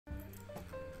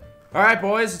All right,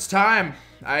 boys, it's time.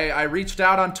 I reached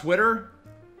out on Twitter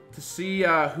to see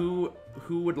who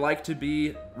would like to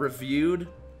be reviewed.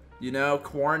 You know,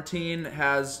 quarantine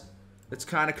it's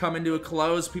kind of coming to a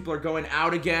close. People are going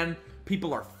out again.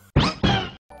 People are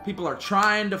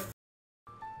trying to.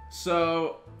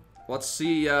 So let's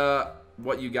see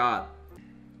what you got.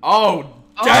 Oh,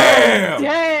 damn! Oh,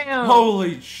 damn!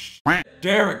 Holy shit.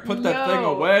 Derek, put that thing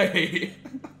away.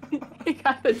 He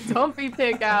got the dumpy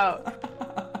pick out.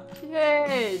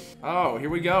 Shit. Oh, here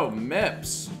we go.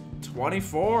 MIPS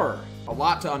 24. A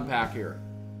lot to unpack here.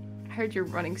 I heard you're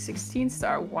running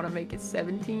 16-star. Want to make it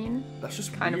 17? That's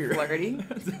just kind weird. of flirty.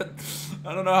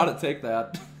 I don't know how to take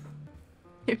that.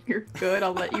 If you're good,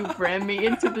 I'll let you ram me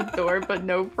into the door, but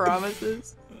no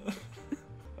promises.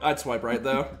 I'd swipe right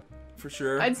though, for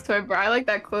sure. I'd swipe right. I like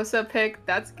that close-up pic.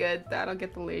 That's good. That'll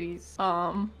get the ladies.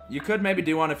 You could maybe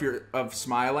do one if you're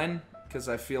smiling, because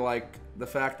I feel like the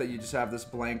fact that you just have this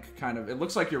blank kind of, it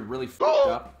looks like you're really fucked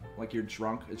up, like you're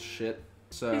drunk as shit.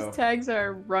 So his tags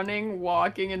are running,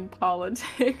 walking, and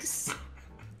politics.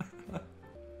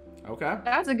 Okay.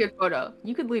 That's a good photo.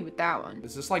 You could lead with that one.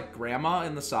 Is this like grandma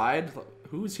in the side?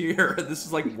 Who's here? This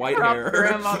is like white Drop hair.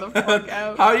 grandma the fuck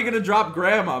out. How are you gonna drop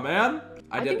grandma, man?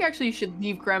 I think actually you should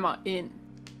leave grandma in.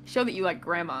 Show that you like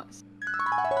grandmas.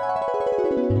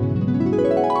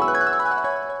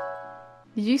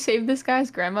 Did you save this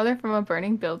guy's grandmother from a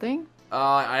burning building?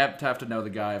 I have to know the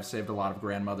guy. I've saved a lot of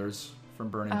grandmothers from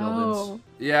burning buildings.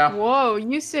 Yeah. Whoa,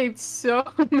 you saved so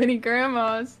many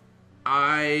grandmas.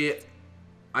 I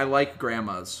like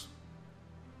grandmas.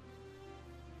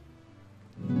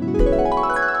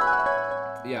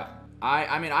 Yeah.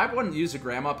 I mean, I wouldn't use a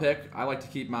grandma pic. I like to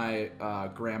keep my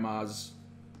grandmas,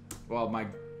 well,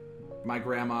 my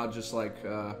grandma just like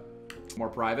more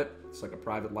private. It's like a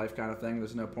private life kind of thing.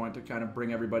 There's no point to kind of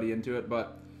bring everybody into it,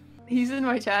 but. He's in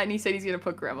my chat and he said he's gonna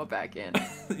put grandma back in.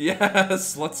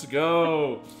 Yes, let's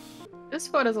go. This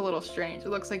photo's a little strange. It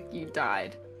looks like you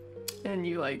died. And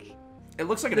you like... It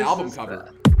looks like an album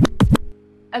cover.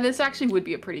 And this actually would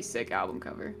be a pretty sick album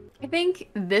cover. I think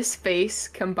this face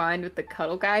combined with the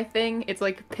cuddle guy thing, it's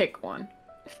like pick one.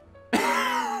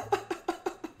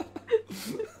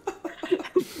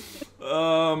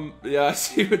 Yeah, I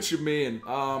see what you mean.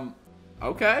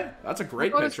 Okay, that's a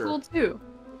great picture. Cool too.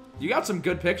 You got some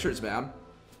good pictures, man.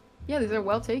 Yeah, these are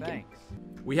well taken. Thanks.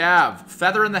 We have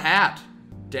Feather in the Hat.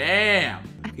 Damn.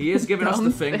 He is giving us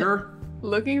the finger.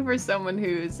 Looking for someone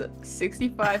who's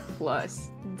 65 plus,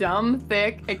 dumb,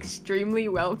 thick, extremely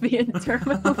wealthy, and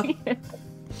terminally ill.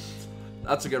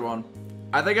 That's a good one.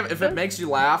 I think if it makes you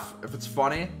laugh, if it's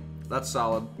funny, that's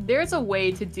solid. There's a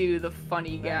way to do the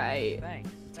funny guy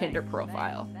Tinder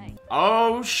profile.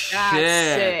 Oh shit.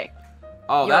 That's sick.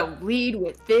 Oh, that lead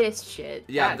with this shit.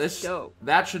 Yeah, that's dope.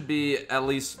 That should be at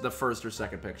least the first or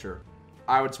second picture.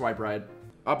 I would swipe right.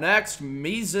 Up next,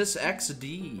 Mises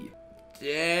XD.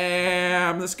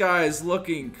 Damn, this guy is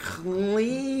looking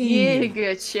clean. Yeah,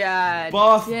 good shot.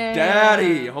 Buff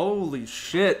daddy. Holy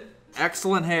shit.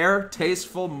 Excellent hair,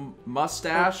 tasteful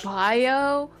mustache.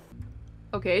 Bio.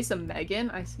 Okay, some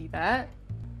Megan. I see that.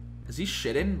 Is he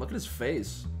shitting? Look at his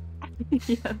face.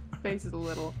 Yeah, face is a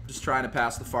little. Just trying to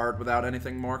pass the fart without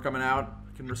anything more coming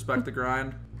out. Can respect the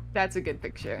grind. That's a good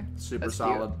picture. Super That's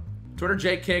solid. cute. Twitter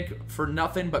JKink for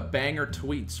nothing but banger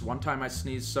tweets. One time I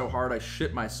sneezed so hard I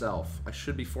shit myself. I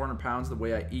should be 400 pounds the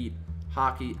way I eat.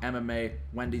 Hockey, MMA,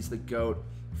 Wendy's the GOAT.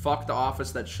 Fuck the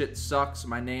office, that shit sucks.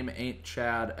 My name ain't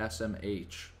Chad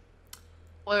SMH.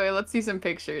 Wait, let's see some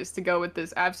pictures to go with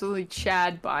this absolutely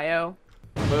Chad bio.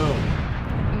 Boom.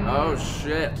 Oh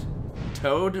shit.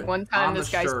 Toad One time on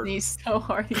this the guy shirt. sneezed so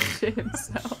hard he shit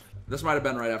himself. This might have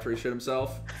been right after he shit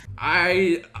himself.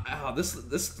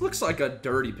 This looks like a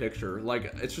dirty picture.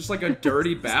 Like it's just like a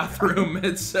dirty bathroom.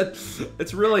 It's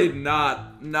really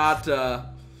not the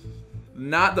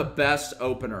best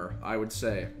opener, I would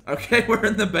say. Okay, we're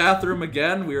in the bathroom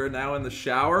again. We are now in the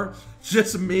shower.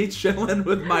 Just me chilling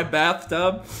with my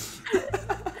bathtub.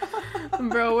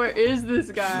 Bro, where is this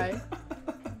guy?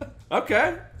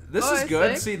 Okay, this is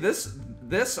good. Sick. See, this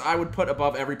I would put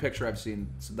above every picture I've seen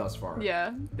thus far.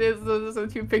 Yeah, those are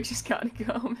two pictures gotta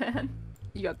go, man.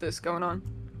 You got this going on.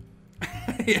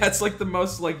 Yeah, it's like the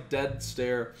most like dead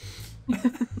stare.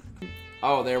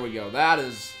 Oh, there we go. That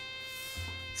is...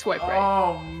 Swipe right.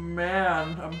 Oh,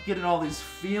 man. I'm getting all these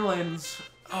feelings.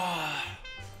 Oh.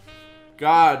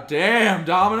 God damn,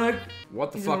 Dominic.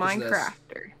 What the He's fuck a is this?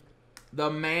 Minecrafter. The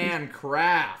man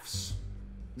crafts.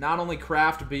 Not only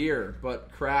craft beer,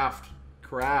 but craft.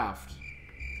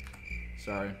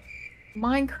 Sorry.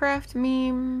 Minecraft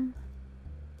meme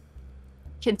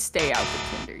can stay out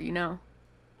the Tinder, you know?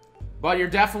 But you're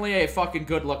definitely a fucking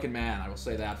good-looking man. I will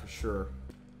say that for sure.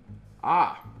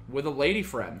 Ah, with a lady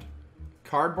friend.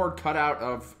 Cardboard cutout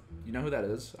of... You know who that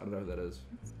is? I don't know who that is.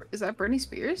 Is that Britney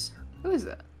Spears? Who is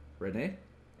that? Brittany?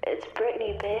 It's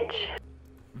Britney, bitch.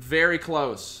 Very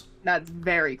close. That's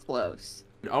very close.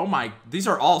 Oh my... These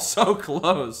are all so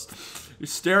close. You're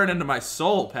staring into my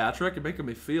soul, Patrick. You're making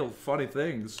me feel funny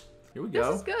things. Here we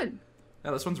go. This is good.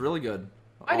 Yeah, this one's really good.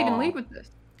 I'd even lead with this.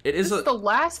 It is This is the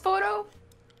last photo?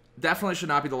 Definitely should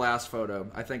not be the last photo.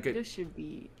 I think it... This should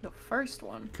be the first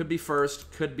one. Could be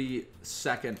first, could be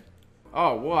second.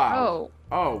 Oh, wow. Oh.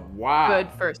 Oh, wow. Good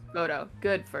first photo.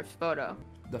 Good first photo.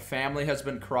 The family has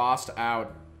been crossed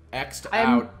out. X'd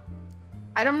out.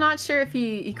 I'm not sure if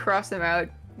he crossed them out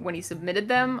when he submitted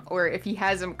them, or if he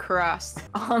has them crossed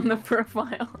on the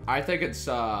profile. I think it's,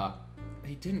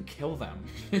 he didn't kill them.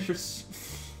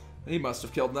 He must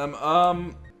have killed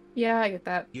them. Yeah, I get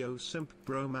that. Yo simp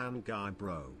bro man guy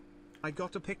bro. I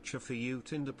got a picture for you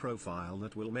Tinder profile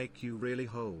that will make you really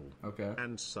whole. Okay.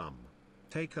 And some.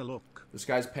 Take a look. This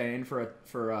guy's paying for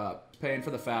paying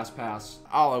for the fast pass.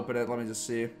 I'll open it. Let me just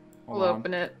see. We'll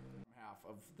open it. Half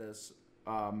of this.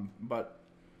 But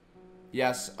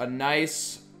yes, a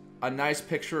nice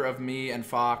picture of me and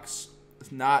Fox.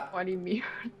 It's not. Why do you mean?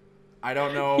 I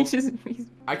don't know.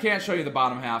 I can't show you the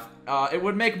bottom half. It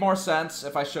would make more sense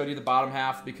if I showed you the bottom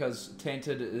half because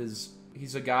Tainted is...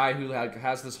 He's a guy who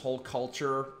has this whole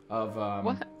culture of...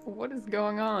 What is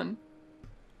going on?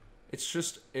 It's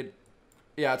just...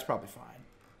 Yeah, it's probably fine.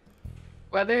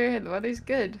 The weather's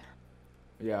good.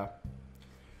 Yeah.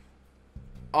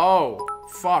 Oh,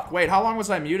 fuck. Wait, how long was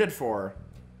I muted for?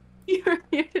 You were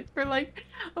muted for like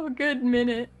a good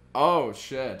minute. Oh,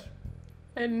 shit.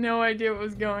 I had no idea what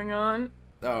was going on.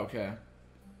 Oh, okay.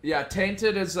 Yeah,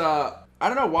 Tainted is, I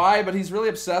don't know why, but he's really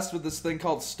obsessed with this thing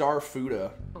called Star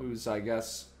Fuda, who's, I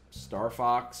guess, Star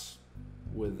Fox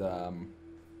with, 2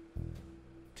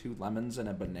 lemons and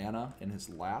a banana in his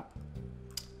lap.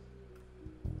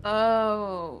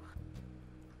 Oh.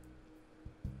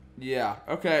 Yeah,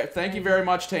 okay. Thank you very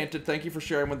much, Tainted. Thank you for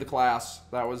sharing with the class.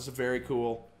 That was very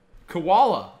cool.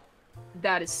 Koala.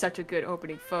 That is such a good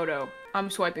opening photo. I'm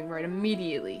swiping right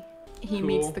immediately. He Cool.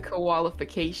 meets the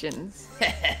qualifications.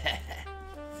 That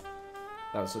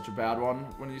was such a bad one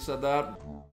when you said that.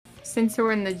 Since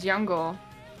we're in the jungle,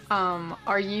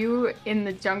 are you in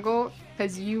the jungle?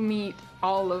 Because you meet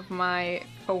all of my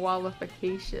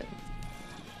qualifications.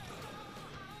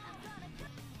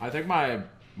 I think my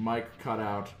mic cut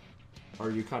out.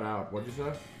 Or you cut out. What'd you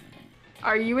say?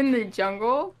 Are you in the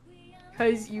jungle?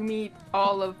 Because you meet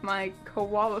all of my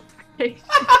qualifications.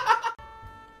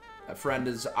 That friend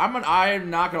is... I'm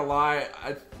not gonna lie.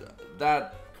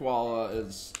 That koala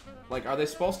is... Like, are they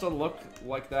supposed to look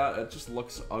like that? It just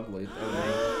looks ugly.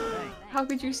 How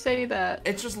could you say that?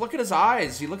 It's just, look at his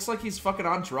eyes. He looks like he's fucking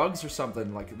on drugs or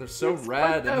something. Like, they're so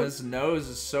red and his nose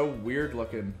is so weird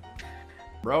looking.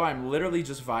 Bro, I'm literally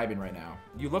just vibing right now.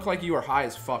 You look like you are high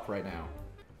as fuck right now.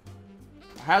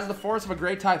 Has the force of a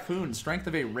great typhoon, strength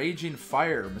of a raging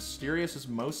fire, mysterious as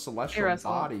most celestial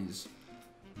bodies.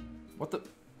 What the...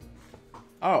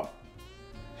 Oh.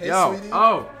 Hey, Yo. sweetie.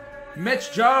 Oh.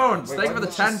 Mitch Jones. Wait, Thank you for the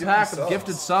 10-pack of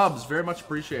gifted subs. Very much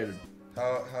appreciated.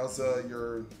 How's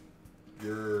your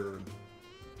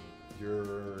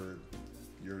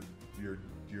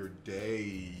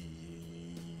day?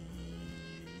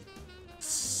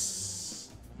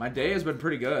 My day has been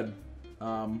pretty good.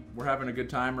 We're having a good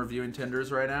time reviewing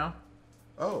Tinders right now.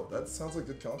 Oh, that sounds like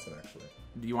good content, actually.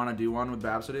 Do you want to do one with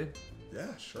Babbsity?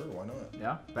 Yeah, sure, why not?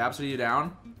 Yeah? Babbsity, you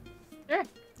down? Sure.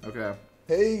 Okay.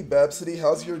 Hey, Babbsity,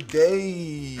 how's your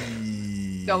day?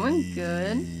 Going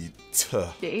good.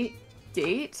 Date?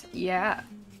 Yeah.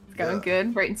 It's going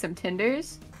good. Writing some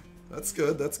Tinders. That's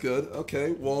good, that's good.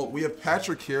 Okay, well, we have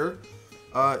Patrick here.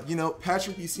 You know,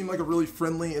 Patrick, you seem like a really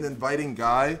friendly and inviting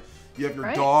guy. You have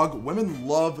your dog. Women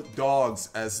love dogs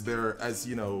as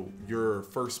you know, your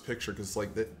first picture, because like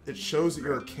it shows that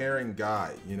you're a caring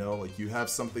guy, you know, like you have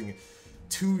something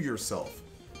to yourself.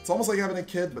 It's almost like having a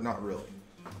kid, but not really.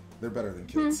 They're better than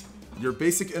kids. Your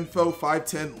basic info,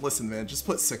 5'10". Listen, man, just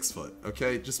put 6 foot,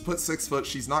 okay? Just put 6 foot.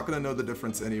 She's not gonna know the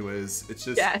difference anyways. It's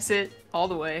just... That's it. All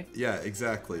the way. Yeah,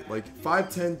 exactly. Like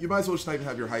 5'10", you might as well just not even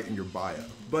have your height in your bio.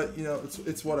 But, you know,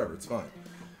 it's whatever. It's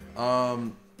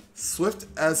fine. Swift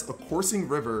as a coursing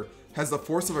river, has the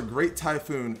force of a great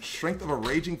typhoon, strength of a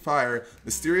raging fire,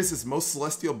 mysterious as most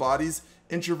celestial bodies,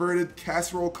 introverted,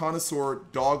 casserole connoisseur,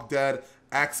 dog dad,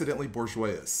 accidentally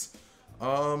bourgeois.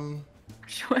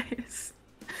 Choice.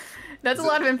 That's a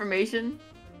lot of information.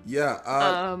 Yeah.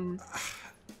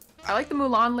 I like the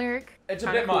Mulan lyric. It's a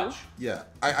Kinda bit cool. much. Yeah,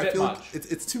 I bit feel much. like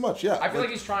it's too much. Yeah, I feel like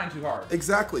he's trying too hard.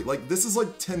 exactly. Like this is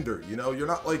like Tinder. You know, you're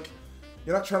not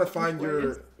trying to find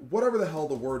your whatever the hell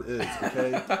the word is.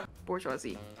 Okay.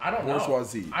 Bourgeoisie. I don't know.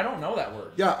 Bourgeoisie. I don't know that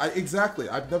word. Yeah, exactly.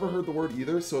 I've never heard the word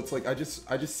either, so it's like I just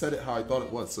said it how I thought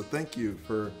it was. So thank you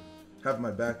for having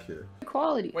my back here.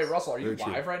 Quality. Wait, Russell, are you Very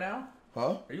true. live right now?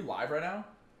 Huh? Are you live right now?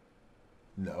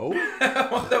 No.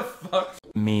 What the fuck?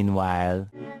 Meanwhile.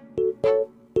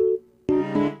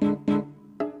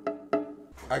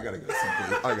 I gotta go.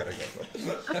 Simply. I gotta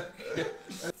go.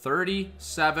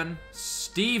 37.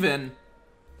 Steven.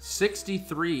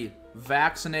 63.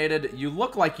 Vaccinated. You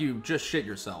look like you just shit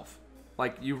yourself.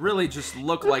 Like, you really just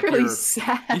look like really you're...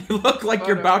 sad. You look like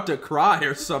you're about to cry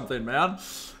or something, man.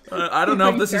 I don't know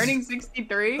if this turning is...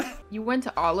 63? You went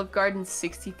to Olive Garden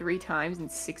 63 times in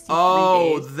 63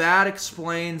 Oh, days. that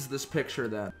explains this picture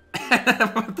then.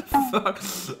 What the fuck?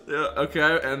 Yeah,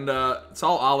 okay, and it's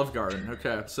all Olive Garden.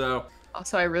 Okay, so...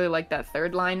 Also, I really like that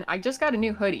third line. I just got a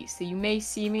new hoodie, so you may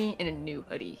see me in a new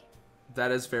hoodie.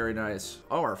 That is very nice.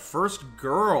 Oh, our first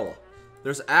girl.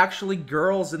 There's actually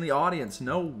girls in the audience.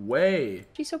 No way.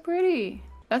 She's so pretty.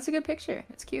 That's a good picture.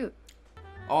 It's cute.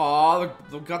 Oh,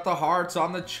 they've got the hearts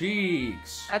on the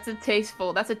cheeks. That's a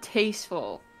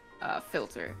tasteful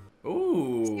filter.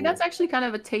 Ooh. See, that's actually kind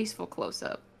of a tasteful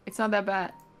close-up. It's not that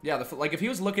bad. Yeah, like if he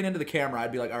was looking into the camera,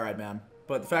 I'd be like, all right, man.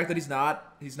 But the fact that he's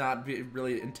not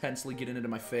really intensely getting into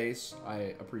my face,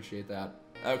 I appreciate that.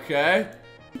 Okay.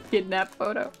 Kidnap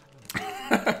photo.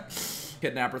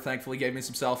 Kidnapper thankfully gave me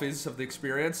some selfies of the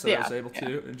experience that I Yeah, was able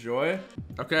to enjoy.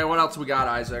 Okay, what else we got,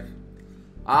 Isaac?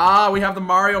 We have the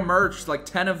Mario merch. Like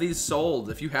 10 of these sold.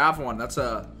 If you have one, that's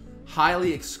a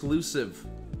highly exclusive.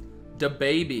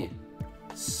 DaBaby.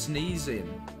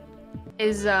 Sneezing.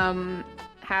 Is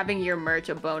having your merch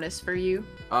a bonus for you?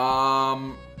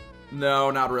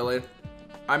 No, not really.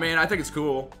 I mean, I think it's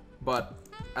cool, but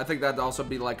I think that'd also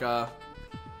be like a...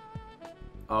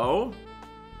 Oh?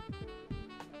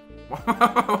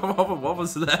 What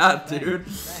was that, dude?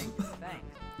 Thanks.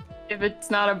 If it's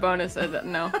not a bonus, I don't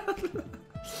know.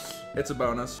 It's a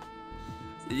bonus.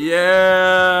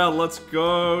 Yeah, let's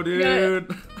go,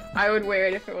 dude. I would wear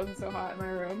it if it wasn't so hot in my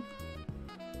room.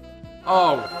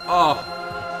 Oh,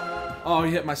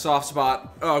 you hit my soft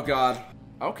spot. Oh, God.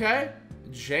 Okay.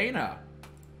 Jaina.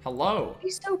 Hello.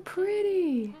 She's so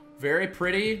pretty. Very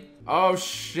pretty. Oh,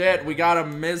 shit. We got a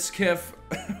Mizkif.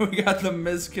 We got the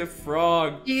Mizkif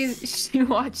frog. She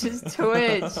watches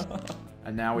Twitch.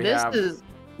 And now we have...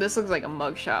 This looks like a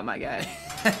mugshot, my guy.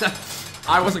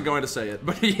 I wasn't going to say it,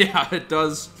 but yeah, it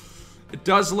does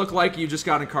look like you just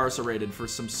got incarcerated for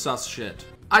some sus shit.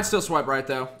 I'd still swipe right,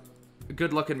 though.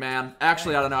 Good looking man.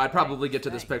 Actually, I don't know. I'd probably get to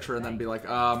this picture and then be like,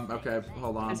 okay,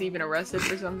 hold on. Is he even arrested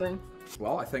for something?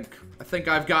 Well, I think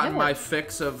I've gotten my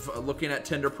fix of looking at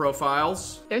Tinder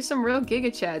profiles. There's some real Giga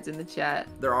Chads in the chat.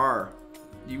 There are.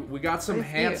 We got some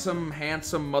handsome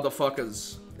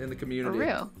motherfuckers in the community. For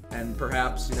real. And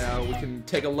perhaps, you know, we can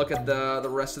take a look at the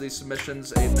rest of these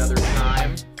submissions another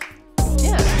time.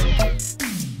 Yeah.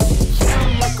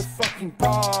 I'm like a fucking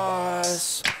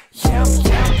boss. Yeah,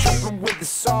 I'm dripping with the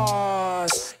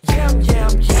sauce. Yeah,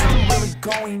 really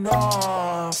going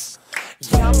off.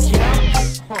 Yeah, I'm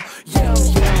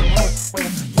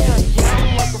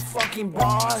like a fucking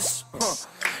boss.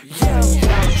 Yeah,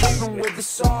 I'm dripping with the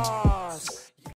sauce.